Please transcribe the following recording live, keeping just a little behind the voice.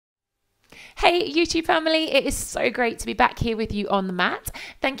Hey YouTube family, it is so great to be back here with you on the mat.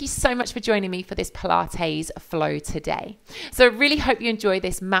 Thank you so much for joining me for this Pilates Flow today. So I really hope you enjoy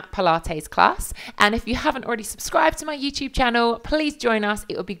this mat Pilates class, and if you haven't already subscribed to my YouTube channel, please join us.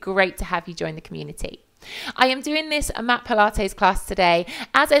 It would be great to have you join the community. I am doing this mat Pilates class today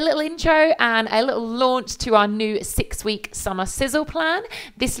as a little intro and a little launch to our new 6-week Summer Sizzle plan.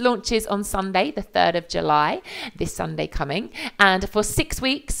 This launches on Sunday, the 3rd of July, this Sunday coming. And for 6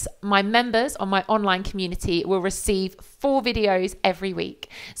 weeks, my members on my online community will receive 4 videos every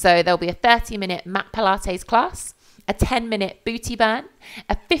week. So there'll be a 30-minute mat Pilates class, a 10-minute booty burn,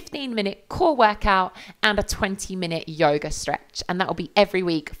 a 15-minute core workout, and a 20-minute yoga stretch. And that will be every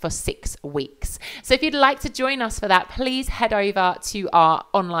week for 6 weeks. So if you'd like to join us for that, please head over to our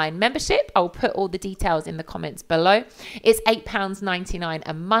online membership. I'll put all the details in the comments below. It's £8.99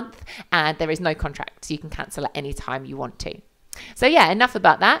 a month, and there is no contract, so you can cancel at any time you want to. So yeah, enough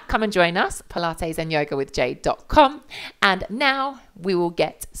about that. Come and join us, Pilates and Yoga with Jade.com. And now we will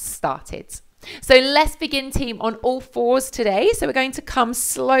get started. So let's begin, team, on all fours today. So we're going to come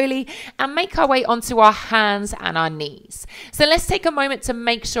slowly and make our way onto our hands and our knees. So let's take a moment to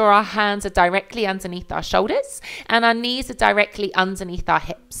make sure our hands are directly underneath our shoulders and our knees are directly underneath our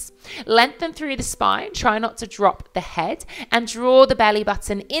hips. Lengthen through the spine, try not to drop the head, and draw the belly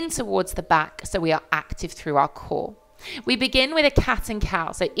button in towards the back so we are active through our core. We begin with a cat and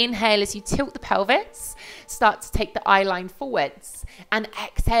cow. So inhale as you tilt the pelvis, start to take the eye line forwards, and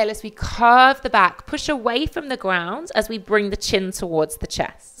exhale as we curve the back, push away from the ground as we bring the chin towards the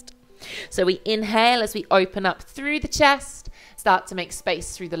chest. So we inhale as we open up through the chest, start to make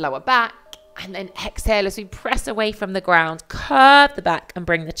space through the lower back, and then exhale as we press away from the ground, curve the back and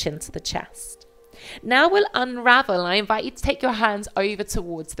bring the chin to the chest. Now we'll unravel. I invite you to take your hands over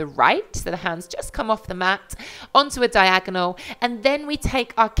towards the right. So the hands just come off the mat onto a diagonal. And then we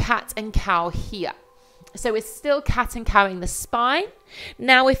take our cat and cow here. So we're still cat and cowing the spine.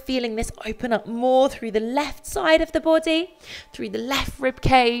 Now we're feeling this open up more through the left side of the body, through the left rib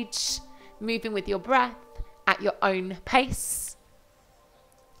cage, moving with your breath at your own pace.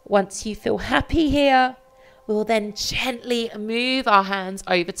 Once you feel happy here, we'll then gently move our hands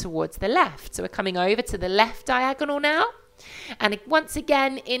over towards the left. So we're coming over to the left diagonal now. And once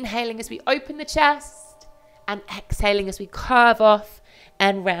again, inhaling as we open the chest and exhaling as we curve off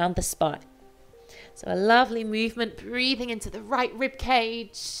and round the spine. So a lovely movement, breathing into the right rib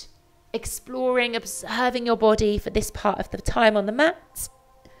cage, exploring, observing your body for this part of the time on the mat.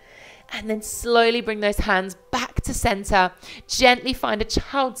 And then slowly bring those hands back to center. Gently find a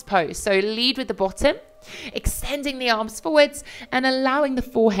child's pose. So lead with the bottom, extending the arms forwards and allowing the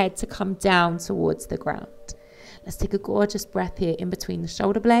forehead to come down towards the ground. Let's take a gorgeous breath here in between the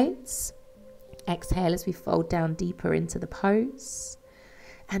shoulder blades. Exhale as we fold down deeper into the pose.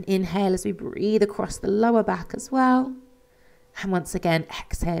 And inhale as we breathe across the lower back as well. And once again,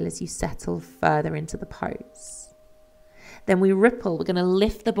 exhale as you settle further into the pose. Then we ripple. We're going to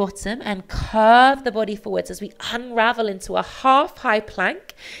lift the bottom and curve the body forwards as we unravel into a half high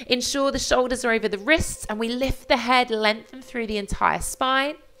plank. Ensure the shoulders are over the wrists and we lift the head, lengthen through the entire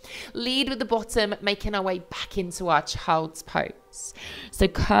spine. Lead with the bottom, making our way back into our child's pose. So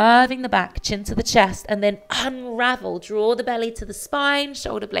curving the back, chin to the chest, and then unravel. Draw the belly to the spine,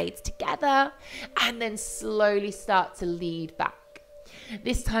 shoulder blades together, and then slowly start to lead back.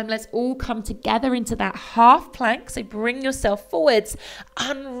 This time, let's all come together into that half plank. So bring yourself forwards,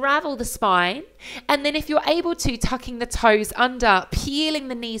 unravel the spine. And then if you're able to, tucking the toes under, peeling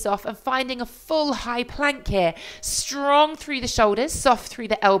the knees off and finding a full high plank here. Strong through the shoulders, soft through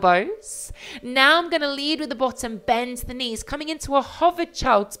the elbows. Now I'm going to lead with the bottom, bend the knees, coming into a hovered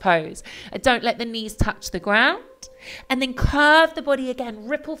child's pose. Don't let the knees touch the ground. And then curve the body again,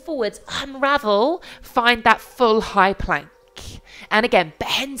 ripple forwards, unravel, find that full high plank. And again,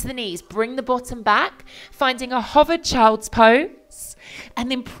 bend the knees, bring the bottom back, finding a hovered child's pose, and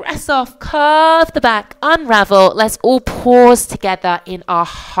then press off, curve the back, unravel. Let's all pause together in our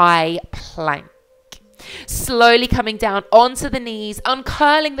high plank. Slowly coming down onto the knees,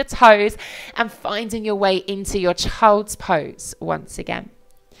 uncurling the toes, and finding your way into your child's pose once again.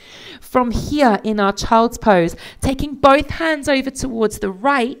 From here in our child's pose, taking both hands over towards the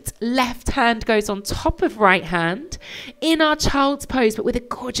right, left hand goes on top of right hand in our child's pose, but with a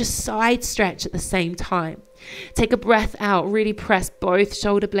gorgeous side stretch at the same time. Take a breath out, really press both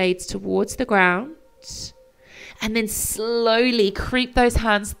shoulder blades towards the ground. And then slowly creep those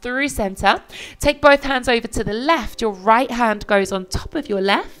hands through center. Take both hands over to the left. Your right hand goes on top of your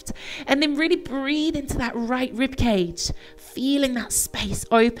left. And then really breathe into that right rib cage, feeling that space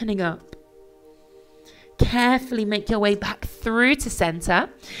opening up. carefully make your way back through to center.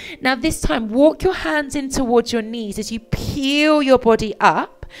 Now this time, walk your hands in towards your knees as you peel your body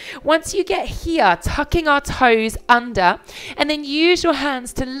up. Once you get here, tucking our toes under, and then use your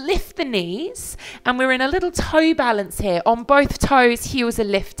hands to lift the knees. And we're in a little toe balance here. On both toes, heels are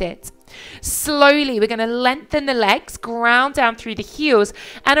lifted. Slowly, we're going to lengthen the legs, ground down through the heels,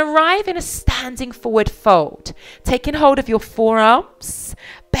 and arrive in a standing forward fold. Taking hold of your forearms,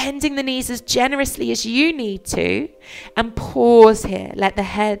 bending the knees as generously as you need to, and pause here. Let the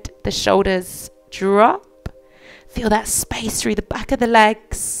head, the shoulders drop. Feel that space through the back of the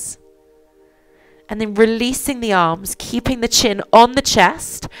legs. And then releasing the arms, keeping the chin on the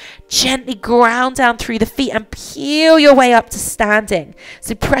chest. Gently ground down through the feet and peel your way up to standing.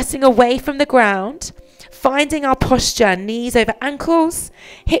 So pressing away from the ground, finding our posture, knees over ankles,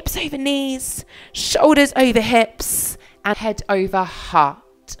 hips over knees, shoulders over hips, and head over heart.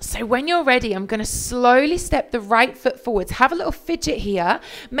 So when you're ready, I'm going to slowly step the right foot forwards. Have a little fidget here,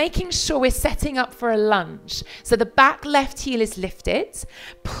 making sure we're setting up for a lunge. So the back left heel is lifted,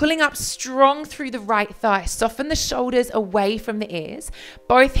 pulling up strong through the right thigh. Soften the shoulders away from the ears.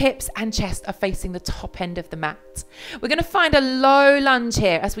 Both hips and chest are facing the top end of the mat. We're going to find a low lunge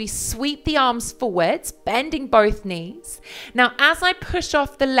here as we sweep the arms forwards, bending both knees. Now, as I push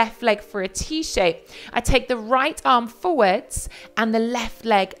off the left leg for a T shape, I take the right arm forwards and the left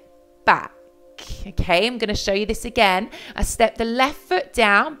leg back. Okay, I'm going to show you this again. I step the left foot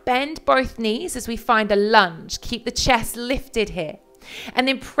down, bend both knees as we find a lunge. Keep the chest lifted here. And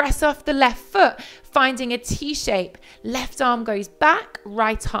then press off the left foot, finding a T shape. Left arm goes back,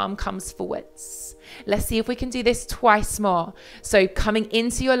 right arm comes forwards. Let's see if we can do this twice more. So coming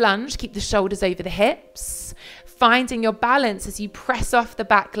into your lunge, keep the shoulders over the hips. Finding your balance as you press off the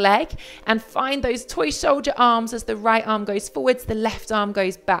back leg and find those toy shoulder arms as the right arm goes forwards, the left arm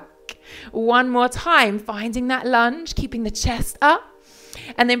goes back. One more time, finding that lunge, keeping the chest up.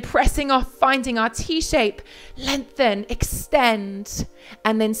 And then pressing off, finding our T shape, lengthen, extend,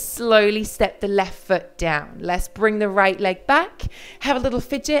 and then slowly step the left foot down. Let's bring the right leg back. Have a little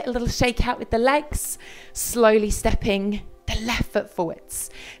fidget, a little shake out with the legs, slowly stepping the left foot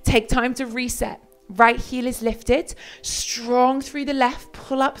forwards. Take time to reset. Right heel is lifted, strong through the left,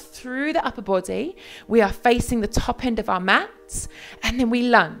 pull up through the upper body. We are facing the top end of our mat, and then we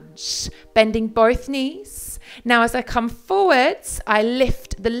lunge, bending both knees. Now as I come forwards, I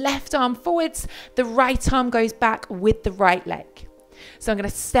lift the left arm forwards, the right arm goes back with the right leg. So I'm going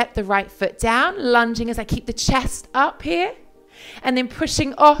to step the right foot down, lunging as I keep the chest up here, and then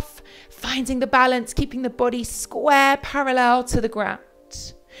pushing off, finding the balance, keeping the body square parallel to the ground.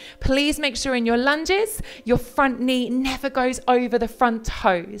 Please make sure in your lunges, your front knee never goes over the front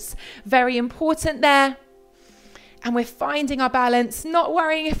toes. Very important there. And we're finding our balance, not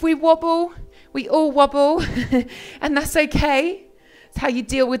worrying if we wobble. We all wobble, and that's okay. It's how you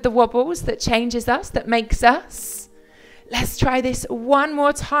deal with the wobbles that changes us, that makes us. Let's try this one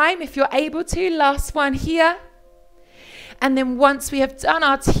more time if you're able to. Last one here. And then once we have done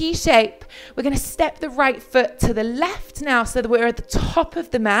our T shape, we're going to step the right foot to the left now so that we're at the top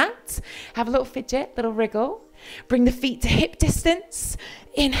of the mat. Have a little fidget, little wriggle. Bring the feet to hip distance.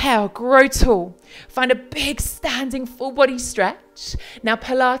 Inhale, grow tall. Find a big standing full body stretch. Now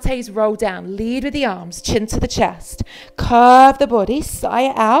Pilates roll down. Lead with the arms, chin to the chest. Curve the body,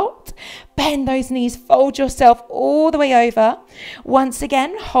 sigh it out. Bend those knees, fold yourself all the way over. Once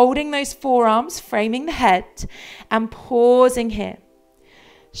again, holding those forearms, framing the head, and pausing here.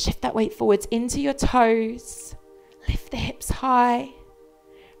 Shift that weight forwards into your toes. Lift the hips high.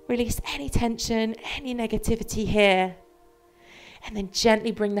 Release any tension, any negativity here. And then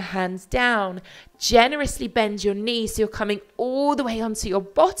gently bring the hands down. Generously bend your knees so you're coming all the way onto your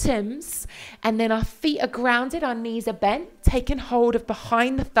bottoms. And then our feet are grounded, our knees are bent, taking hold of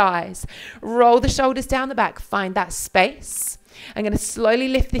behind the thighs. Roll the shoulders down the back, find that space. I'm going to slowly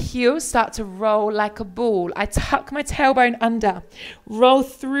lift the heels, start to roll like a ball. I tuck my tailbone under, roll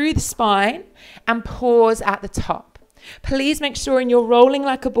through the spine and pause at the top. Please make sure in your rolling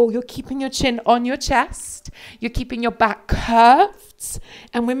like a ball, you're keeping your chin on your chest, you're keeping your back curved,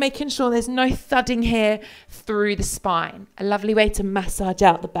 and we're making sure there's no thudding here through the spine. A lovely way to massage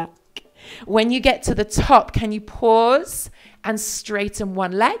out the back. When you get to the top, can you pause and straighten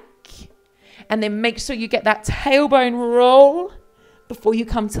one leg? And then make sure you get that tailbone roll before you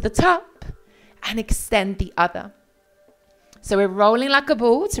come to the top and extend the other. So we're rolling like a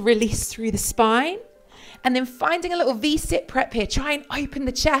ball to release through the spine. And then finding a little V-sit prep here. Try and open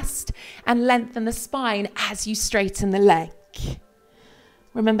the chest and lengthen the spine as you straighten the leg.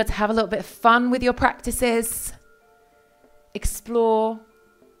 Remember to have a little bit of fun with your practices. Explore,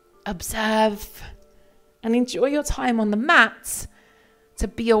 observe, And enjoy your time on the mat to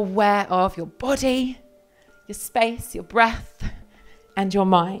be aware of your body, your space, your breath, and your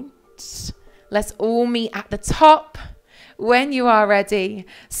mind. Let's all meet at the top. When you are ready,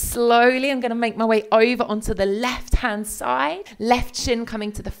 slowly I'm going to make my way over onto the left-hand side. Left shin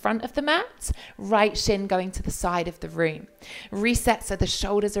coming to the front of the mat, right shin going to the side of the room. Reset so the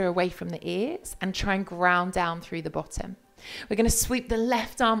shoulders are away from the ears and try and ground down through the bottom. We're going to sweep the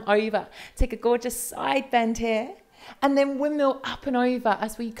left arm over, take a gorgeous side bend here, and then windmill up and over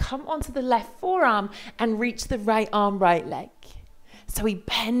as we come onto the left forearm and reach the right arm, right leg. So we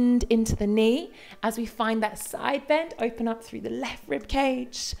bend into the knee as we find that side bend, open up through the left rib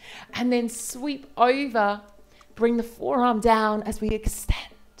cage, and then sweep over, bring the forearm down as we extend.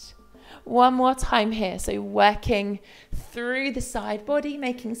 One more time here. So working through the side body,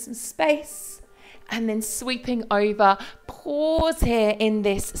 making some space, and then sweeping over. Pause here in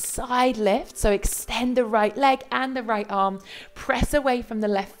this side lift. So extend the right leg and the right arm. Press away from the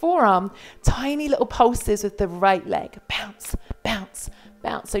left forearm. Tiny little pulses with the right leg. Bounce, bounce,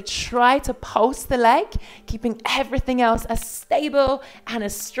 bounce. So try to pulse the leg, keeping everything else as stable and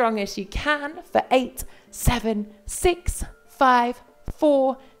as strong as you can for 8, 7, 6, 5,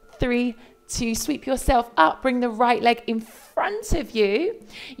 4, 3, 2. Sweep yourself up. Bring the right leg in front of you.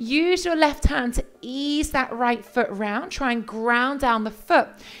 Use your left hand to ease that right foot round. Try and ground down the foot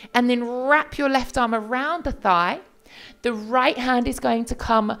and then wrap your left arm around the thigh. The right hand is going to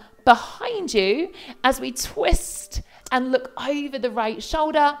come behind you as we twist and look over the right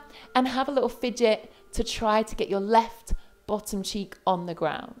shoulder and have a little fidget to try to get your left bottom cheek on the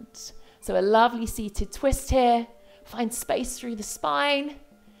ground. So a lovely seated twist here. Find space through the spine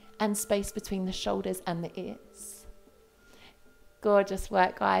and space between the shoulders and the ears. Gorgeous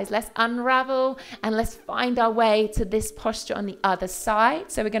work, guys. Let's unravel and let's find our way to this posture on the other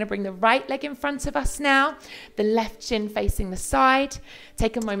side. So we're going to bring the right leg in front of us now, the left shin facing the side.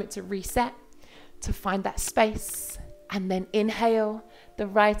 Take a moment to reset, to find that space, and then inhale, the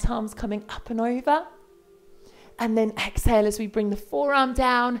right arm's coming up and over. And then exhale as we bring the forearm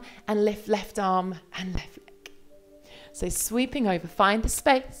down and lift left arm and left leg. So sweeping over, find the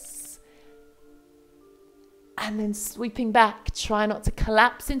space. And then sweeping back, try not to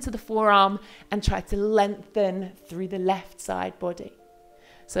collapse into the forearm and try to lengthen through the left side body.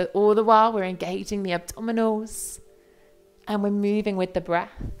 So all the while we're engaging the abdominals and we're moving with the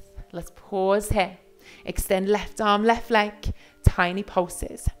breath. Let's pause here. Extend left arm, left leg, tiny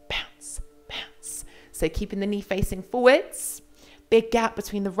pulses. Bounce, bounce. So keeping the knee facing forwards. Big gap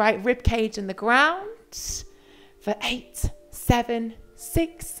between the right rib cage and the ground. For 8, 7,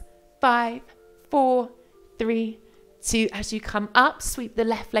 6, 5, 4, 3, 2. As you come up, sweep the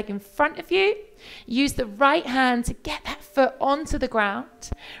left leg in front of you. Use the right hand to get that foot onto the ground.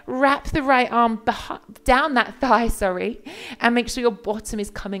 Wrap the right arm down that thigh, and make sure your bottom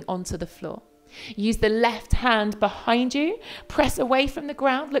is coming onto the floor. Use the left hand behind you. Press away from the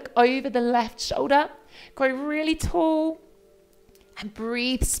ground. Look over the left shoulder. Grow really tall. And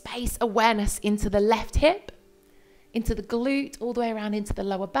breathe space, awareness into the left hip, into the glute, all the way around into the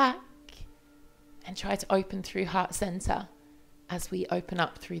lower back. And try to open through heart center as we open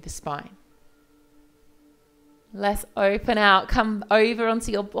up through the spine. Let's open out. Come over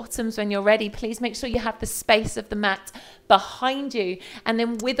onto your bottoms when you're ready. Please make sure you have the space of the mat behind you. And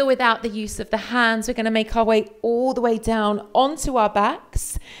then with or without the use of the hands, we're going to make our way all the way down onto our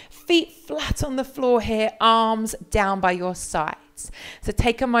backs. Feet flat on the floor here, arms down by your sides. So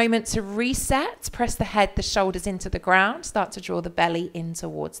take a moment to reset. Press the head, the shoulders into the ground. Start to draw the belly in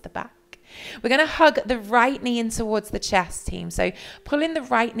towards the back. We're going to hug the right knee in towards the chest, team. So pull in the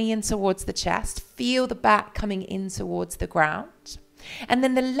right knee in towards the chest. Feel the back coming in towards the ground. And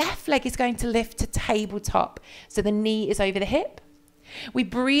then the left leg is going to lift to tabletop. So the knee is over the hip. We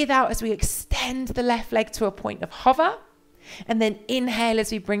breathe out as we extend the left leg to a point of hover. And then inhale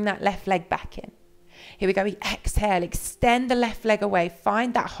as we bring that left leg back in. Here we go. We exhale, extend the left leg away.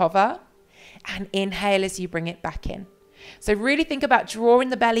 Find that hover. And inhale as you bring it back in. So really think about drawing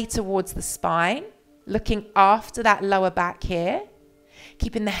the belly towards the spine, looking after that lower back here,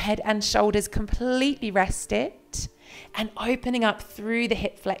 keeping the head and shoulders completely rested and opening up through the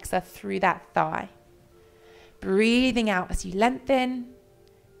hip flexor, through that thigh. Breathing out as you lengthen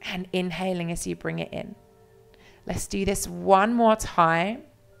and inhaling as you bring it in. Let's do this one more time.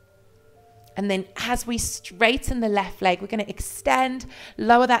 And then as we straighten the left leg, we're going to extend,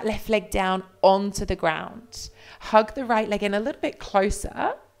 lower that left leg down onto the ground. Hug the right leg in a little bit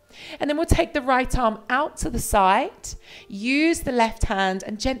closer. And then we'll take the right arm out to the side. Use the left hand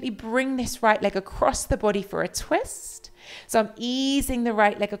and gently bring this right leg across the body for a twist. So I'm easing the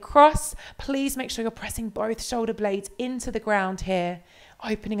right leg across. Please make sure you're pressing both shoulder blades into the ground here,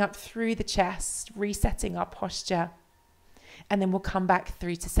 opening up through the chest, resetting our posture. And then we'll come back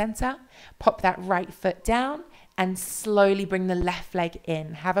through to center, pop that right foot down and slowly bring the left leg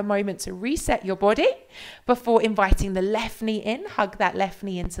in. Have a moment to reset your body before inviting the left knee in. Hug that left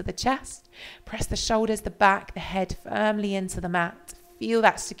knee into the chest. Press the shoulders, the back, the head firmly into the mat. Feel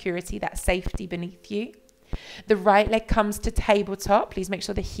that security, that safety beneath you. The right leg comes to tabletop. Please make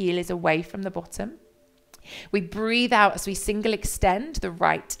sure the heel is away from the bottom. We breathe out as we single extend the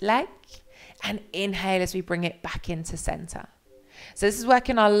right leg and inhale as we bring it back into center. So this is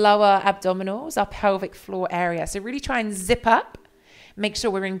working our lower abdominals, our pelvic floor area. So really try and zip up. Make sure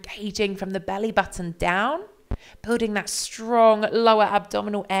we're engaging from the belly button down, building that strong lower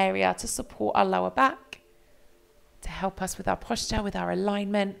abdominal area to support our lower back, to help us with our posture, with our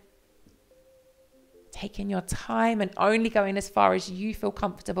alignment. Taking your time and only going as far as you feel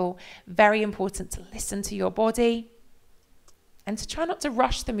comfortable. Very important to listen to your body and to try not to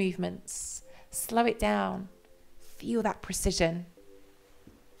rush the movements. Slow it down. Feel that precision.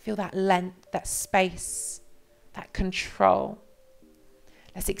 Feel that length, that space, that control.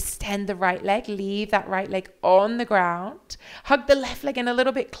 Let's extend the right leg. Leave that right leg on the ground. Hug the left leg in a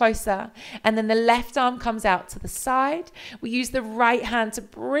little bit closer. And then the left arm comes out to the side. We use the right hand to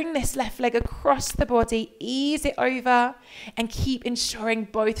bring this left leg across the body. Ease it over and keep ensuring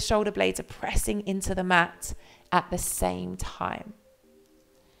both shoulder blades are pressing into the mat at the same time.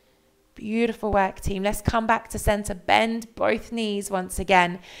 Beautiful work, team. Let's come back to center. Bend both knees once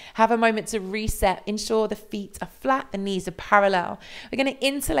again. Have a moment to reset. Ensure the feet are flat, the knees are parallel. We're going to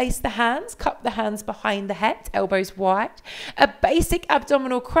interlace the hands, cup the hands behind the head, elbows wide. A basic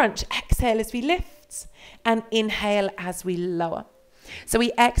abdominal crunch. Exhale as we lift and inhale as we lower. So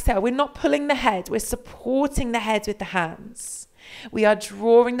we exhale. We're not pulling the head. We're supporting the head with the hands. We are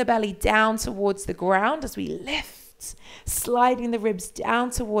drawing the belly down towards the ground as we lift, sliding the ribs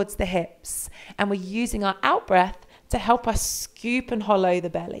down towards the hips, and we're using our out breath to help us scoop and hollow the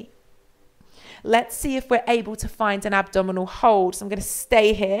belly. Let's see if we're able to find an abdominal hold. So I'm going to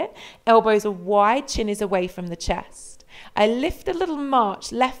stay here. Elbows are wide, chin is away from the chest. I lift a little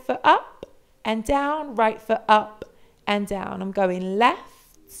march, left foot up and down, right foot up and down. I'm going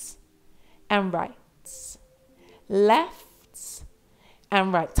left and right, left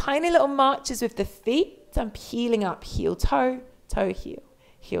and right. Tiny little marches with the feet. I'm peeling up, heel, toe, toe, heel,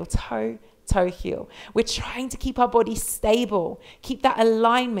 heel, toe, toe, heel. We're trying to keep our body stable, keep that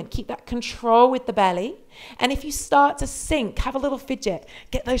alignment, keep that control with the belly. And if you start to sink, have a little fidget,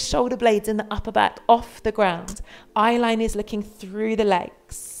 get those shoulder blades in the upper back off the ground. Eye line is looking through the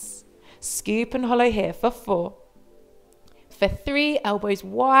legs. Scoop and hollow here for 4. For 3, elbows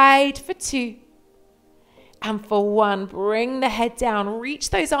wide for 2. And for 1, bring the head down. Reach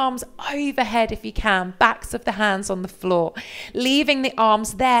those arms overhead if you can. Backs of the hands on the floor. Leaving the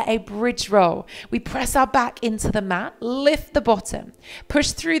arms there, a bridge roll. We press our back into the mat. Lift the bottom.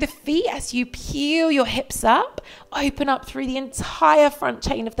 Push through the feet as you peel your hips up. Open up through the entire front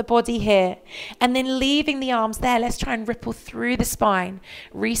chain of the body here. And then leaving the arms there, let's try and ripple through the spine.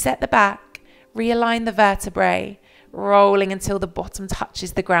 Reset the back. Realign the vertebrae. Rolling until the bottom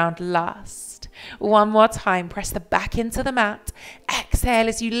touches the ground last. One more time, press the back into the mat. Exhale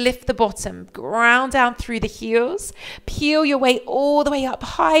as you lift the bottom, ground down through the heels. Peel your way all the way up,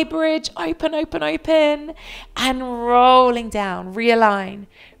 high bridge, open, open, open. And rolling down, realign,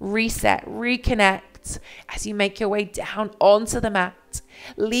 reset, reconnect as you make your way down onto the mat.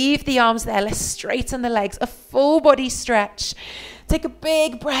 Leave the arms there, let's straighten the legs, a full body stretch. Take a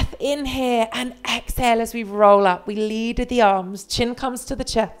big breath in here and exhale as we roll up. We lead with the arms, chin comes to the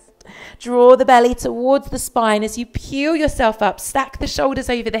chest. Draw the belly towards the spine as you peel yourself up. Stack the shoulders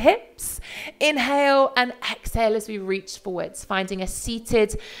over the hips. Inhale and exhale as we reach forwards, finding a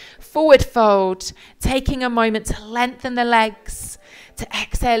seated forward fold. Taking a moment to lengthen the legs. To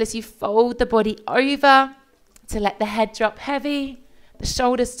exhale as you fold the body over. To let the head drop heavy. The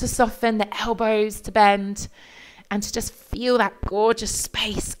shoulders to soften, the elbows to bend. And to just feel that gorgeous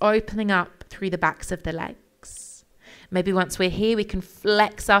space opening up through the backs of the legs. Maybe once we're here, we can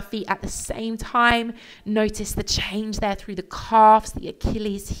flex our feet at the same time. Notice the change there through the calves, the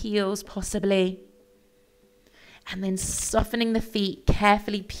Achilles heels possibly. And then softening the feet,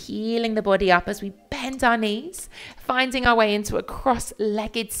 carefully peeling the body up as we bend our knees, finding our way into a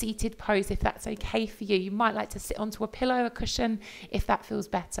cross-legged seated pose if that's okay for you. You might like to sit onto a pillow, a cushion, if that feels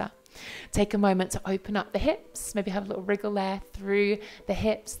better. Take a moment to open up the hips, maybe have a little wriggle there through the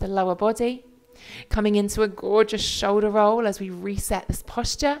hips, the lower body. Coming into a gorgeous shoulder roll as we reset this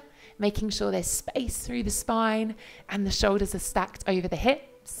posture, making sure there's space through the spine and the shoulders are stacked over the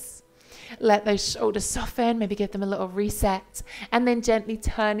hips. Let those shoulders soften, maybe give them a little reset, and then gently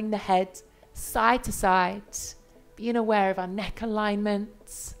turning the head side to side, being aware of our neck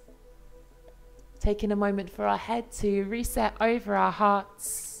alignment, taking a moment for our head to reset over our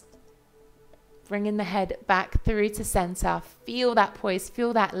hearts, bringing the head back through to center. Feel that poise,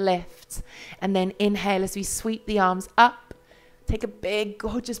 feel that lift, and then inhale as we sweep the arms up. Take a big,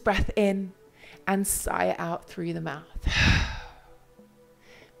 gorgeous breath in and sigh it out through the mouth.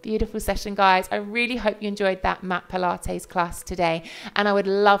 Beautiful session, guys. I really hope you enjoyed that mat Pilates class today, and I would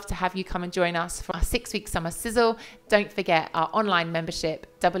love to have you come and join us for our 6-week Summer Sizzle. Don't forget our online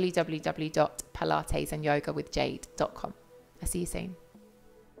membership, www.pilatesandyoga.com. I'll see you soon.